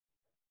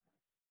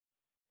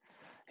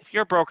If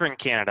you're a broker in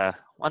Canada,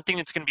 one thing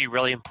that's going to be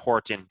really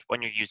important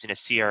when you're using a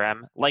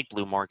CRM like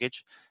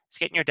BluMortgage is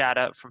getting your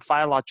data from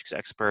Filogix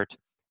Expert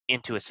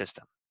into a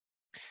system.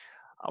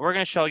 We're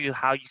going to show you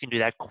how you can do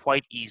that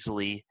quite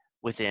easily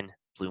within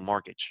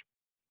BluMortgage.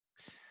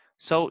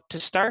 So to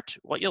start,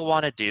 what you'll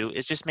want to do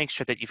is just make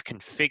sure that you've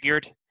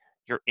configured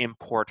your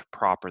import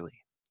properly.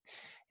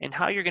 And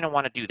how you're going to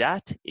want to do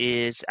that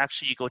is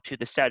actually you go to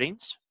the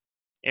settings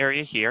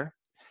area here,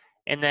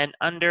 and then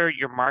under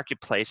your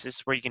marketplaces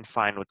where you can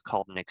find what's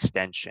called an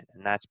extension.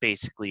 And that's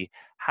basically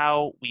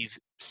how we've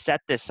set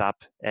this up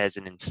as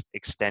an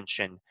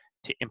extension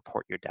to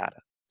import your data.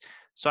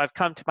 So I've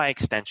come to my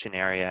extension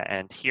area,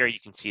 and here you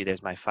can see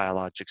there's my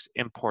Filogix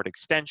import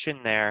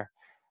extension there.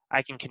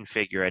 I can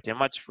configure it. And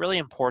what's really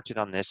important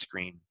on this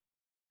screen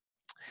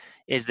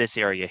is this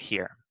area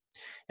here.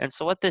 And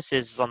so what this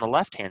is on the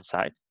left-hand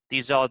side,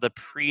 these are the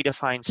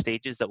predefined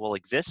stages that will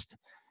exist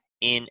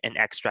in an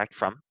extract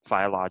from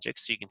Filogix.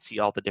 So you can see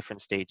all the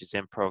different stages: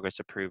 in progress,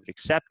 approved,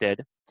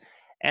 accepted.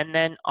 And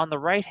then on the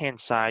right-hand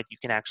side, you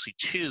can actually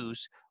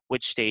choose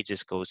which stage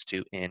this goes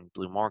to in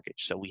BluMortgage.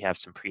 So we have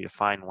some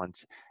predefined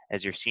ones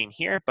as you're seeing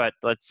here, but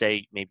let's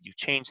say maybe you've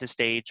changed the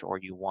stage or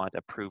you want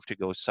approved to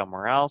go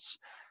somewhere else.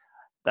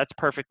 That's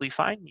perfectly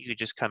fine. You could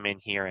just come in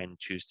here and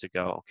choose to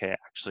go, okay,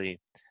 actually,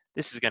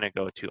 this is going to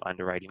go to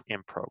underwriting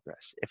in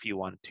progress if you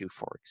want to,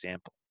 for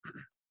example.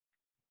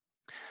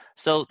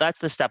 So that's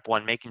the step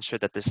one, making sure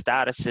that the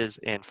statuses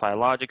in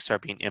Filogix are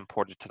being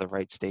imported to the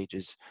right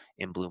stages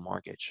in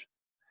BluMortgage.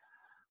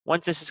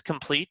 Once this is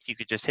complete, you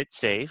could just hit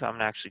save. I'm going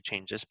to actually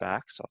change this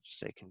back, so I'll just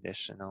say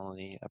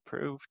conditionally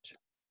approved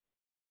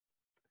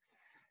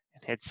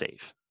and hit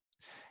save.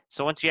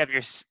 So once you have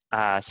your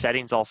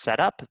settings all set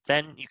up,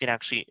 then you can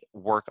actually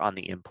work on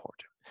the import.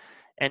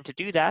 And to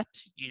do that,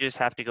 you just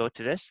have to go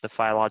to this, the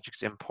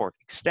Filogix import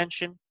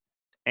extension.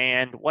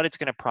 And what it's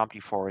going to prompt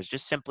you for is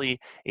just simply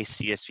a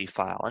CSV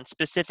file. And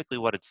specifically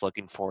what it's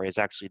looking for is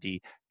actually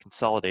the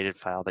consolidated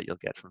file that you'll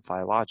get from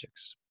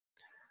Filogix.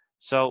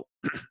 So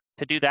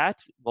to do that,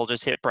 we'll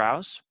just hit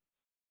browse.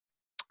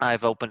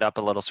 I've opened up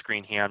a little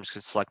screen here. I'm just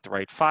going to select the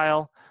right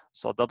file.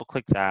 So I'll double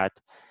click that.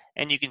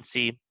 And you can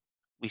see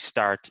we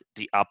start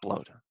the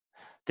upload.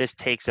 This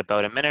takes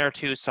about a minute or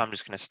two, so I'm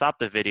just going to stop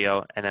the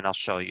video and then I'll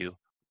show you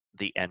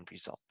the end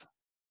result.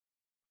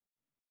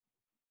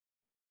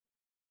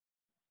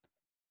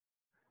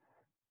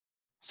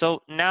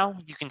 So now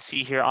you can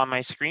see here on my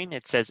screen,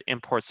 it says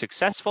import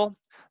successful.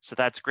 So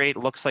that's great,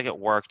 looks like it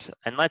worked.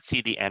 And let's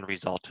see the end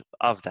result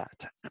of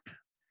that.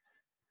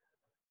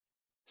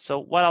 So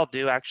what I'll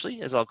do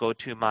actually is I'll go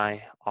to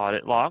my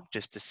audit log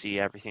just to see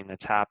everything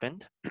that's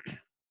happened.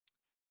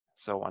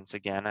 So once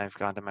again, I've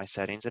gone to my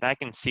settings and I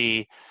can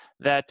see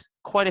that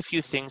quite a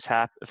few things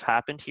have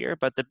happened here,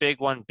 but the big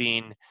one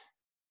being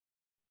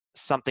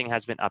something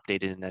has been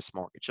updated in this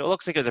mortgage. So it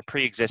looks like it was a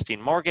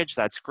pre-existing mortgage.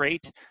 That's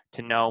great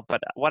to know,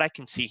 but what I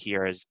can see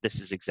here is this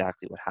is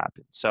exactly what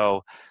happened.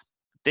 So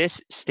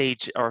this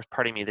stage, or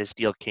pardon me, this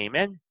deal came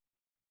in.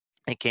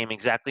 It came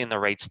exactly in the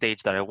right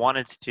stage that I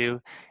wanted it to,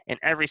 and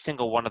every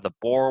single one of the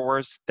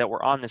borrowers that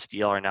were on this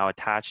deal are now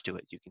attached to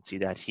it. You can see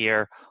that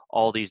here,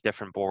 all these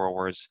different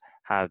borrowers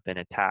have been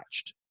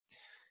attached.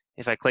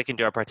 If I click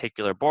into a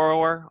particular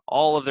borrower,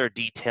 all of their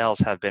details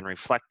have been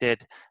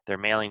reflected, their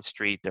mailing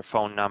street, their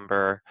phone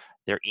number,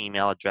 their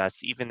email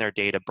address, even their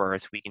date of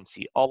birth. We can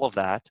see all of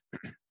that.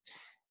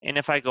 And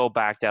if I go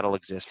back, that'll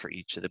exist for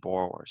each of the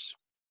borrowers.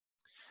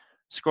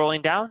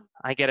 Scrolling down,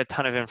 I get a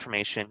ton of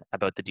information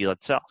about the deal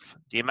itself.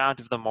 The amount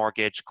of the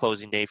mortgage,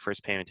 closing date,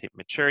 first payment date,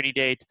 maturity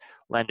date,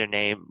 lender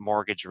name,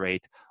 mortgage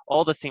rate,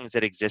 all the things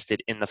that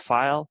existed in the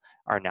file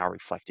are now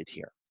reflected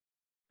here.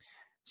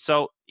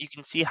 So you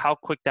can see how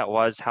quick that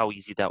was, how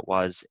easy that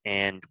was,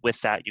 and with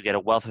that, you get a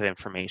wealth of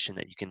information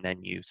that you can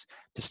then use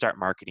to start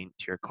marketing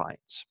to your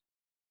clients.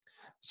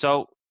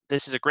 So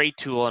this is a great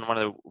tool, and one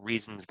of the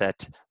reasons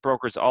that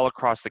brokers all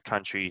across the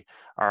country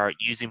are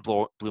using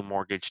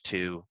BluMortgage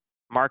to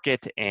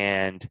market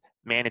and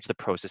manage the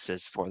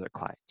processes for their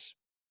clients.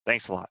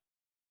 Thanks a lot.